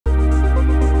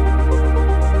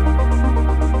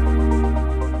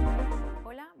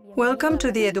Welcome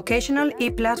to the educational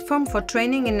e-platform for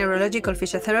training in neurological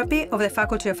physiotherapy of the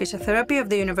Faculty of Physiotherapy of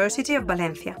the University of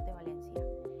Valencia.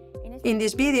 In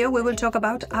this video, we will talk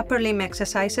about upper limb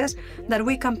exercises that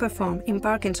we can perform in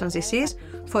Parkinson's disease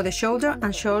for the shoulder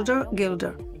and shoulder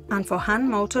girdle, and for hand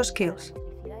motor skills.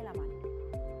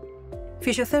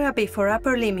 Physiotherapy for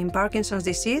upper limb in Parkinson's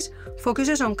disease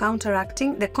focuses on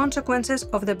counteracting the consequences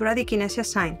of the bradykinesia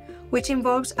sign, which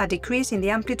involves a decrease in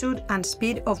the amplitude and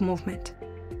speed of movement.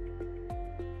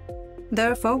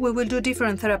 Therefore, we will do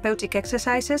different therapeutic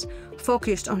exercises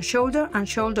focused on shoulder and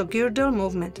shoulder girdle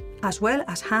movement, as well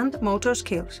as hand motor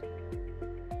skills.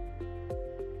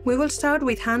 We will start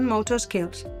with hand motor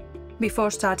skills. Before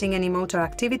starting any motor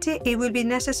activity, it will be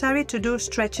necessary to do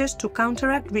stretches to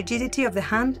counteract rigidity of the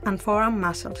hand and forearm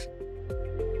muscles.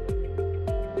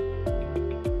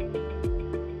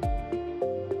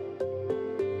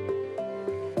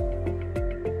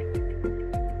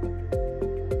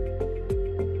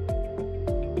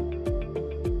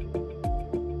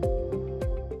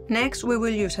 Next, we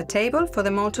will use a table for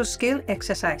the motor skill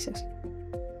exercises.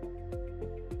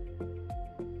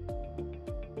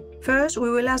 First,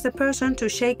 we will ask the person to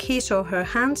shake his or her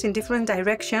hands in different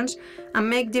directions and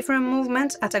make different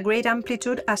movements at a great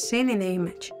amplitude as seen in the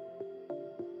image.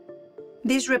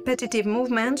 These repetitive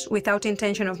movements, without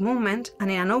intention of movement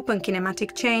and in an open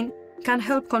kinematic chain, can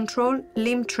help control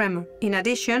limb tremor, in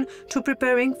addition to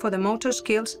preparing for the motor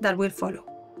skills that will follow.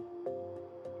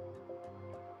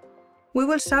 We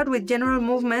will start with general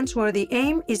movements where the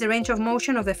aim is the range of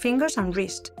motion of the fingers and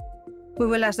wrist. We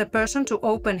will ask the person to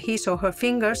open his or her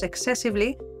fingers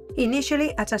excessively,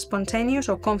 initially at a spontaneous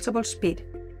or comfortable speed.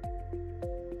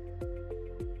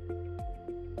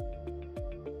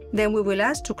 Then we will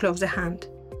ask to close the hand.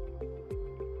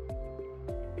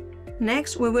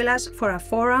 Next, we will ask for a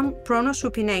forearm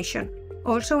pronosupination,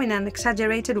 also in an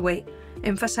exaggerated way,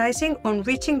 emphasizing on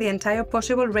reaching the entire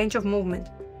possible range of movement,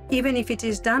 even if it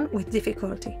is done with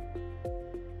difficulty.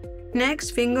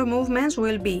 Next, finger movements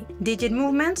will be digit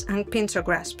movements and pincer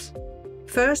grasps.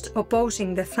 First,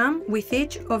 opposing the thumb with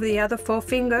each of the other four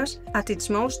fingers at its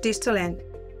most distal end.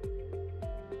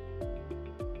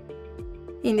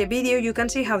 In the video, you can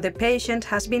see how the patient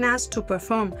has been asked to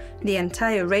perform the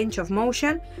entire range of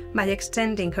motion by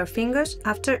extending her fingers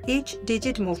after each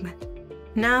digit movement.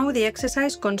 Now, the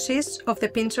exercise consists of the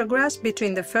pincer grasp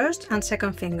between the first and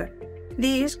second finger.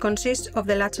 This consists of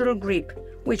the lateral grip,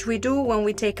 which we do when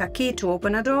we take a key to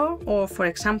open a door or, for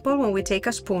example, when we take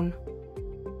a spoon.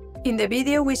 In the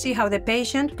video, we see how the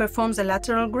patient performs the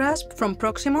lateral grasp from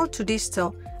proximal to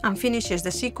distal and finishes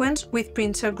the sequence with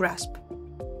pincer grasp.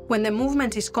 When the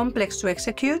movement is complex to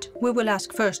execute, we will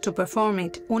ask first to perform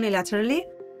it unilaterally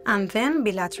and then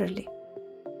bilaterally.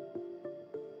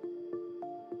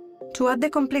 To add the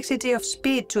complexity of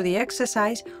speed to the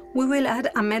exercise, we will add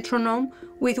a metronome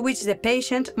with which the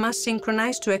patient must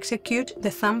synchronize to execute the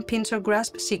thumb pincer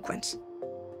grasp sequence.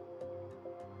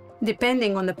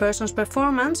 Depending on the person's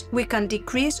performance, we can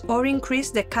decrease or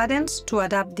increase the cadence to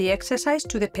adapt the exercise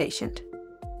to the patient.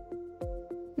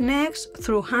 Next,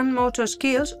 through hand motor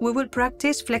skills, we will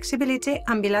practice flexibility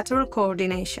and bilateral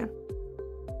coordination.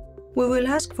 We will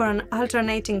ask for an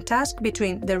alternating task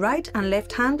between the right and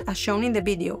left hand as shown in the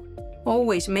video,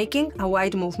 always making a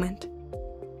wide movement.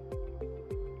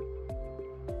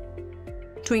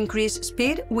 To increase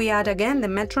speed, we add again the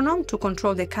metronome to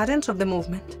control the cadence of the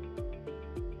movement.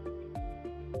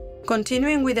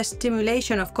 Continuing with the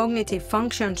stimulation of cognitive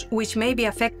functions which may be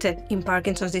affected in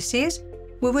Parkinson's disease,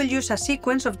 we will use a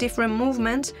sequence of different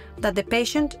movements that the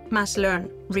patient must learn,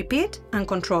 repeat and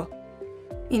control.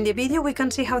 In the video, we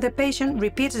can see how the patient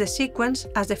repeats the sequence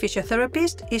as the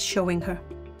physiotherapist is showing her.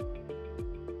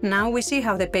 Now we see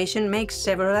how the patient makes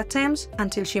several attempts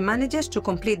until she manages to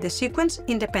complete the sequence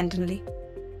independently.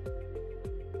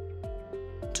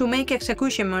 To make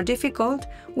execution more difficult,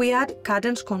 we add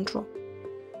cadence control.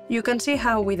 You can see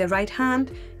how with the right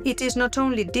hand, it is not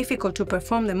only difficult to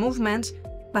perform the movements,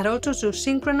 but also to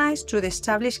synchronize to the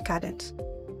established cadence.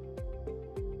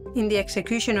 In the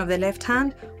execution of the left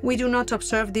hand, we do not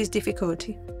observe this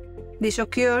difficulty. This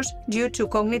occurs due to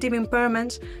cognitive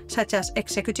impairments such as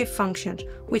executive functions,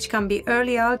 which can be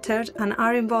early altered and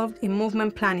are involved in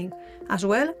movement planning, as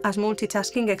well as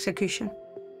multitasking execution.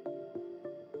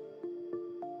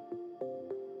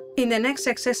 In the next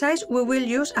exercise, we will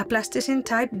use a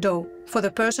plasticine-type dough for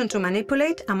the person to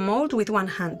manipulate and mold with one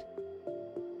hand.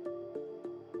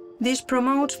 This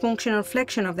promotes functional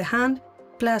flexion of the hand,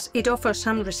 plus it offers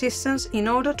some resistance in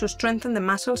order to strengthen the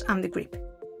muscles and the grip.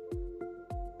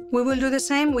 We will do the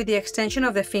same with the extension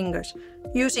of the fingers,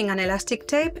 using an elastic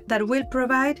tape that will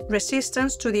provide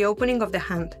resistance to the opening of the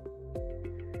hand.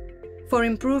 For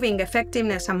improving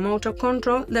effectiveness and motor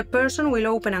control, the person will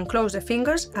open and close the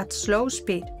fingers at slow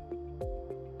speed.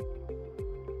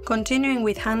 Continuing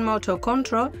with hand motor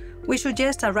control, we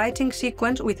suggest a writing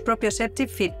sequence with proprioceptive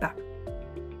feedback.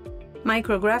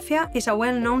 Micrographia is a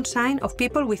well-known sign of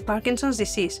people with Parkinson's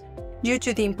disease, due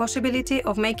to the impossibility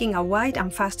of making a wide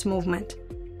and fast movement.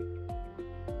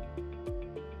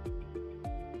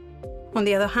 On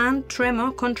the other hand,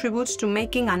 tremor contributes to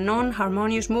making a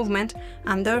non-harmonious movement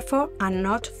and therefore a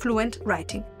not fluent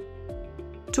writing.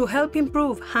 To help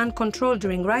improve hand control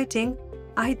during writing,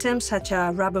 items such as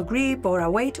a rubber grip or a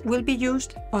weight will be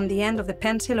used on the end of the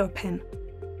pencil or pen.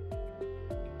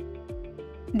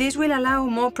 This will allow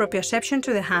more proprioception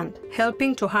to the hand,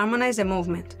 helping to harmonize the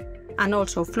movement, and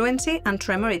also fluency and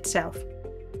tremor itself.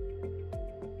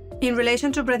 In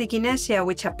relation to bradykinesia,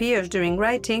 which appears during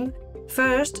writing,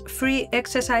 first, free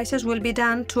exercises will be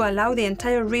done to allow the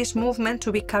entire wrist movement to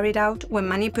be carried out when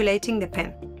manipulating the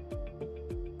pen.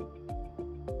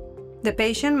 The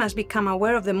patient must become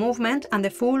aware of the movement and the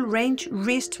full range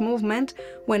wrist movement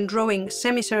when drawing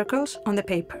semicircles on the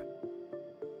paper.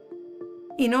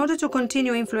 In order to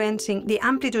continue influencing the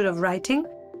amplitude of writing,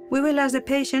 we will ask the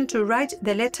patient to write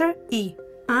the letter E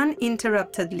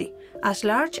uninterruptedly, as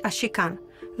large as she can,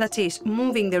 that is,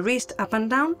 moving the wrist up and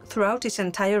down throughout its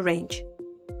entire range.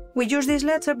 We use this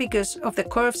letter because of the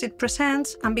curves it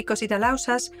presents and because it allows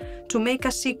us to make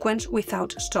a sequence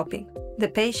without stopping. The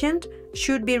patient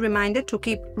should be reminded to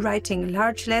keep writing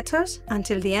large letters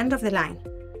until the end of the line.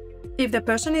 If the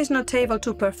person is not able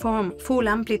to perform full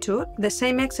amplitude, the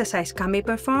same exercise can be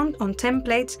performed on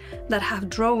templates that have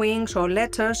drawings or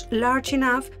letters large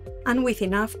enough and with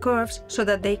enough curves so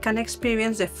that they can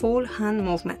experience the full hand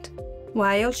movement,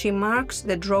 while she marks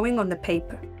the drawing on the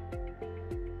paper.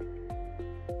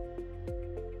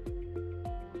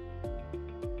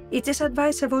 It is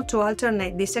advisable to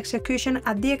alternate this execution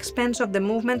at the expense of the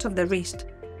movement of the wrist,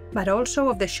 but also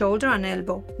of the shoulder and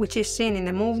elbow, which is seen in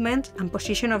the movement and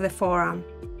position of the forearm.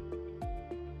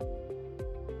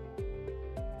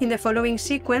 In the following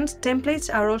sequence,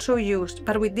 templates are also used,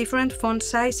 but with different font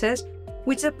sizes,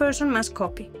 which the person must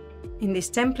copy. In this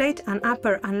template, an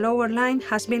upper and lower line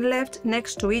has been left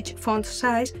next to each font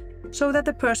size so that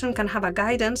the person can have a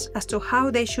guidance as to how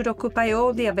they should occupy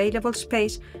all the available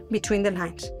space between the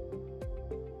lines.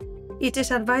 It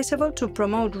is advisable to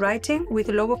promote writing with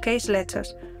lowercase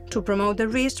letters, to promote the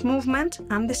wrist movement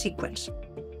and the sequence.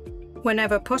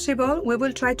 Whenever possible, we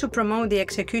will try to promote the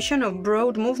execution of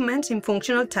broad movements in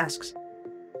functional tasks.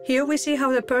 Here we see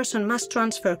how the person must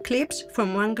transfer clips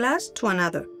from one glass to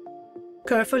another,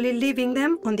 carefully leaving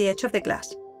them on the edge of the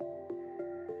glass.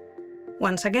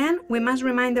 Once again, we must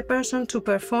remind the person to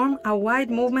perform a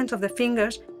wide movement of the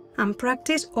fingers and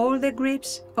practice all the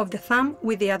grips of the thumb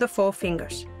with the other 4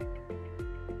 fingers.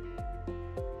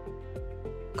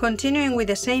 Continuing with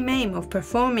the same aim of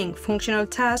performing functional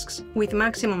tasks with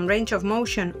maximum range of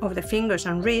motion of the fingers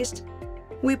and wrist,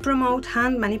 we promote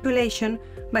hand manipulation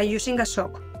by using a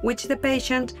sock, which the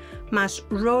patient must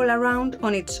roll around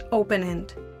on its open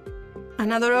end.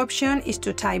 Another option is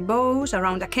to tie bows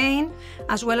around a cane,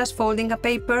 as well as folding a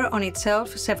paper on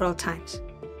itself several times.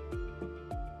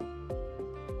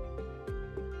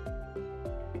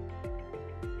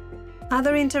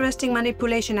 Other interesting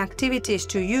manipulation activities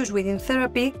to use within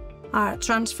therapy are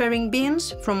transferring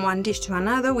beans from one dish to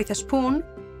another with a spoon,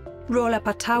 roll up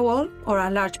a towel or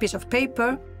a large piece of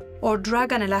paper, or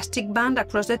drag an elastic band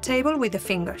across the table with the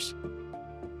fingers.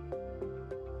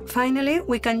 Finally,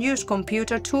 we can use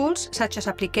computer tools such as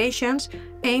applications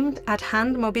aimed at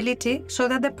hand mobility so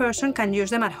that the person can use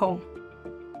them at home.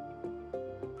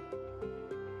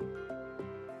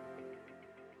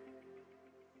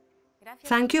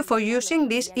 Thank you for using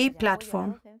this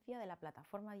e-platform.